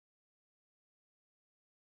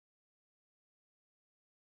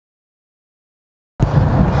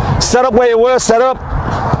set up where you were, set up.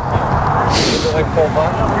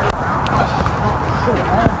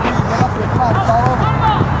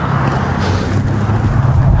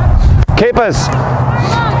 Keepers.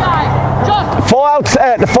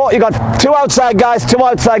 You got two outside guys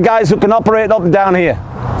who can operate up and down here.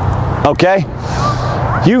 Okay?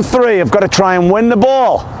 You three have got to try and win the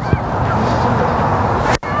ball.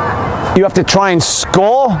 You have to try and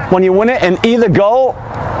score when you win it in either goal,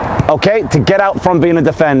 okay, to get out from being a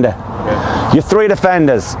defender. Okay. You're three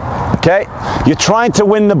defenders, okay? You're trying to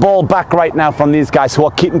win the ball back right now from these guys who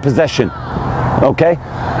are keeping possession, okay?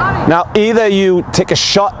 Now, either you take a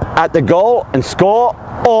shot at the goal and score,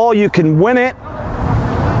 or you can win it.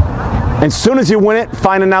 As soon as you win it,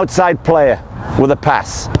 find an outside player with a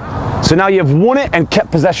pass. So now you've won it and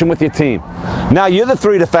kept possession with your team. Now you're the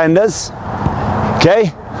three defenders,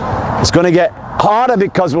 okay? It's going to get harder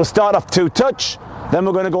because we'll start off 2-touch, then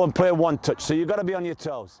we're going to go and play 1-touch. So you've got to be on your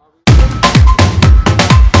toes.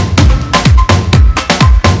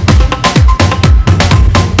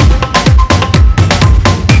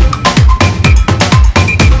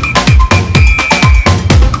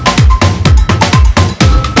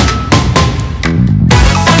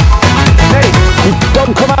 Nate,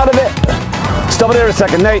 don't come out of it. Stop it here a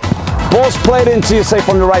second, Nate. Ball's played into you, say,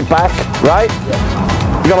 from the right back, right?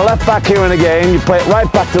 You got a left back here in the game, you play it right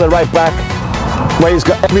back to the right back, where he's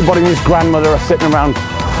got everybody and his grandmother are sitting around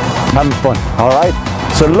having fun, all right?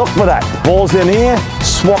 So look for that. Ball's in here,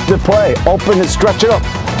 swap the play, open and stretch it up.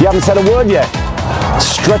 You haven't said a word yet.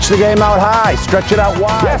 Stretch the game out high, stretch it out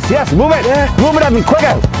wide. Yes, move it. Yeah. Move it, Evan,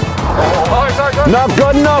 quicker. Sorry. Not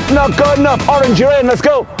good enough. Orange, you're in, let's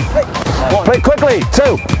go. Play quickly,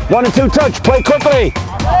 2. 1 and 2 touch, play quickly.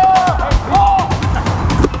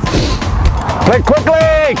 Play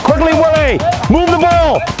quickly, Willie. Move the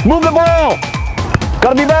ball.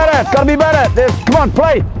 Gotta be better. Come on,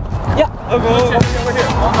 play. Yeah.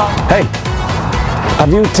 Hey,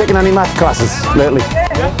 have you taken any math classes lately?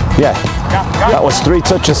 Yeah. That was 3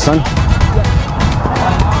 touches, son.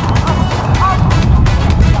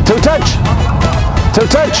 2 touch.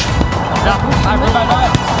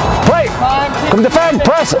 Play. Come defend,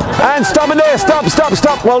 press, and stop it there.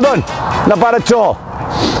 Stop. Well done. Not bad at all.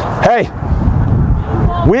 Hey,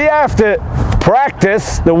 we have to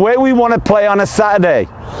practice the way we want to play on a Saturday.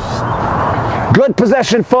 Good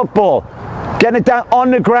possession football. Getting it down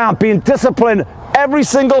on the ground, being disciplined. Every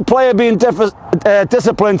single player being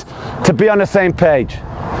disciplined to be on the same page.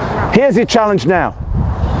 Here's your challenge now.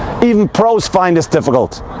 Even pros find this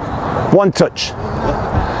difficult. 1 touch.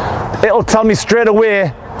 It'll tell me straight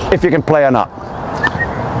away if you can play or not.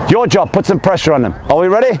 Your job, put some pressure on them. Are we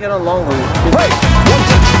ready? Get along with it. Play. 1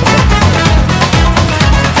 touch.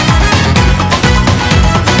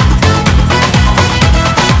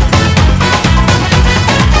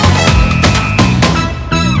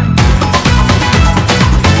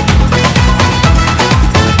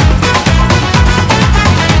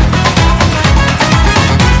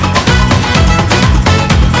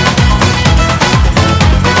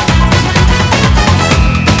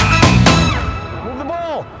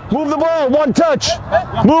 Move the ball, 1 touch.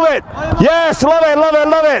 Move it. Yes, love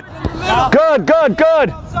it. Good.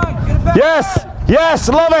 Yes,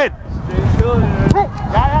 love it.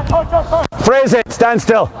 Phrase it, stand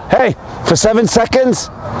still. Hey, for 7 seconds,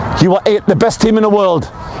 you are the best team in the world.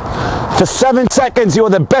 For 7 seconds, you are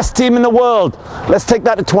the best team in the world. Let's take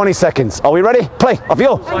that to 20 seconds. Are we ready? Play, off you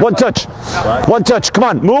go. 1 touch. 1 touch, come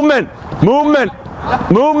on, movement.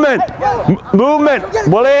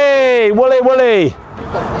 Willie.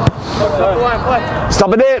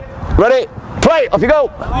 Stop it there. Ready? Play. Off you go.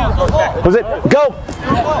 Was it? Go.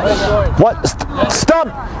 What? Stop.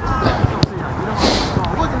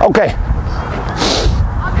 Okay.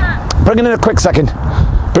 Bring it in a quick second.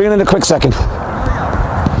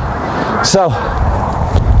 So,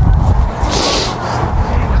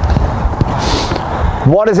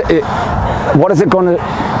 what is it going to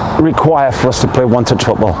require for us to play 1 touch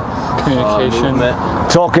football? Communication,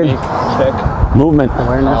 talking, check, movement,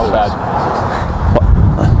 awareness,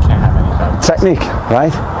 technique,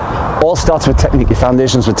 right? All starts with technique. Your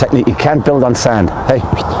foundations with technique. You can't build on sand. Hey,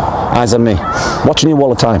 eyes on me. Watching you all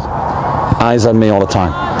the time. Eyes on me all the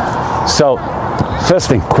time. So, first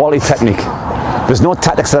thing, quality technique. There's no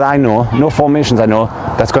tactics that I know, no formations I know,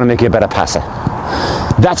 that's going to make you a better passer.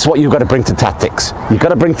 That's what you've got to bring to tactics. You've got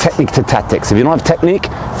to bring technique to tactics. If you don't have technique,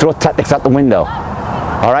 throw tactics out the window.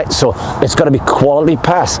 All right, so it's got to be quality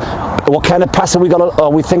pass. What kind of pass are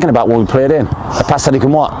we thinking about when we play it in? A pass that he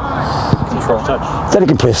can what? Control touch. That he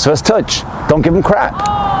can play his first touch. Don't give him crap.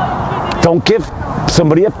 Don't give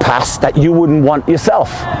somebody a pass that you wouldn't want yourself.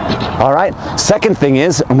 All right? Second thing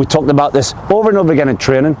is, and we talked about this over and over again in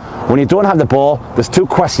training, when you don't have the ball, there's two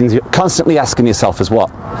questions you're constantly asking yourself is what?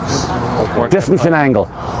 Distance and angle.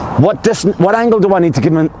 What angle do I need to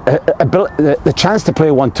give him the chance to play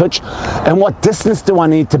one touch, and what distance do I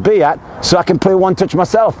need to be at so I can play one touch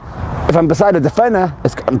myself? If I'm beside a defender,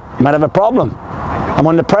 I might have a problem. I'm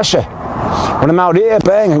under pressure. When I'm out here,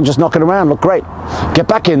 bang, I'm just knocking around, look great. Get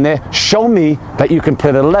back in there, show me that you can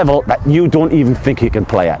play the level that you don't even think you can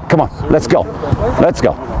play at. Come on, let's go. Let's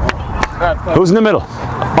go. Who's in the middle?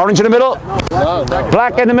 Orange in the middle?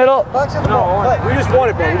 Black in the middle? No, we just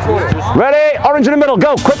want it, bro. We just want it. Ready? Orange in the middle,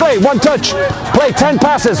 go, quickly, one touch. Play 10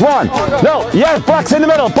 passes, one. No, yes, black's in the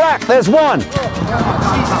middle, black, there's one.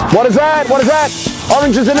 What is that? What is that?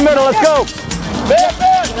 Orange is in the middle, let's go.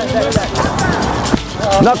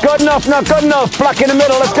 Not good enough, not good enough. Black in the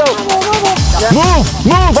middle, let's go.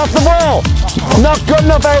 Move off the ball. Not good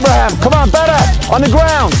enough, Abraham. Come on, better. On the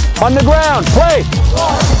ground, play.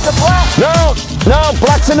 No,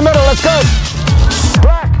 black's in the middle, let's go.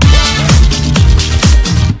 Black.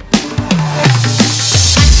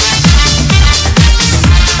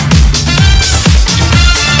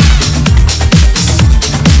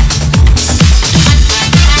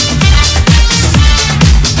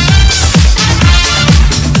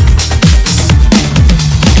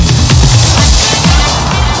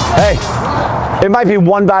 Hey, it might be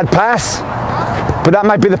one bad pass, but that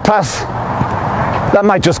might be the pass that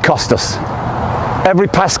might just cost us. Every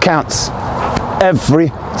pass counts.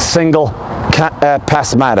 Every single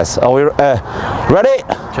pass matters. Are we ready?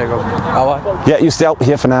 Yeah, you stay out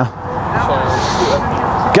here for now.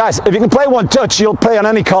 Guys, if you can play one touch, you'll play on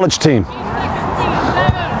any college team.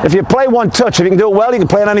 If you play one touch, if you can do it well, you can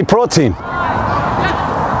play on any pro team.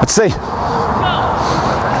 Let's see.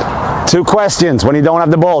 Two questions when you don't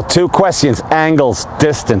have the ball. Two questions. Angles,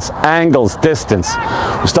 distance. Angles, distance.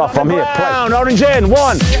 We'll start from here. Play. Orange in.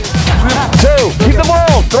 1, 2. Keep the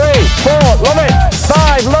ball. 3, 4. Love it.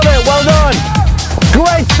 5. Love it. Well done.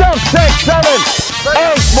 Great stuff. 6, 7,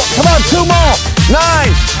 8. Come on. 2 more.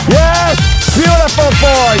 9. Yes. Beautiful,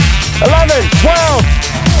 boys. 11, 12,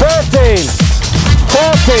 13,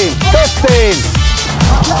 14, 15,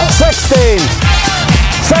 16.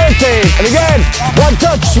 17, and again, one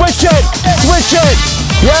touch, switch it,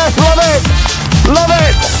 yes, love it,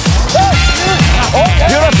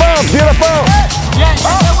 beautiful,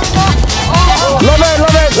 love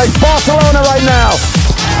it, like Barcelona right now,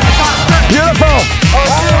 beautiful,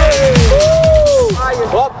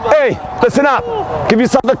 hey, listen up, give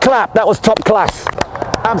yourself a clap, that was top class,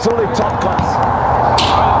 absolutely top class.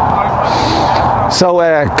 So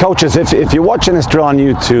coaches, if you're watching this drill on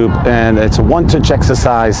YouTube and it's a one-touch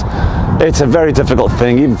exercise, it's a very difficult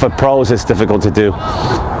thing. Even for pros, it's difficult to do.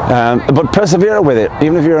 But persevere with it.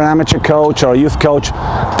 Even if you're an amateur coach or a youth coach,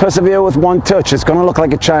 persevere with one touch. It's going to look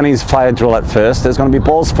like a Chinese fire drill at first. There's going to be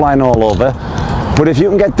balls flying all over. But if you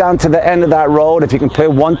can get down to the end of that road, if you can play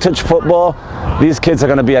one-touch football, these kids are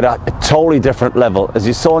going to be at a totally different level. As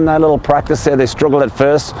you saw in that little practice there, they struggled at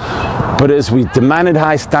first. But as we demanded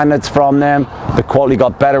high standards from them, the quality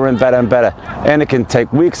got better and better and better. And it can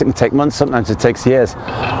take weeks, it can take months, sometimes it takes years.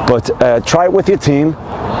 But try it with your team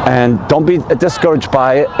and don't be discouraged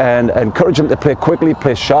by it, and encourage them to play quickly,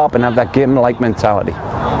 play sharp, and have that game-like mentality.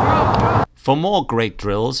 For more great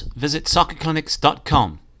drills, visit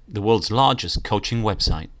SoccerClinics.com, the world's largest coaching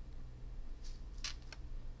website.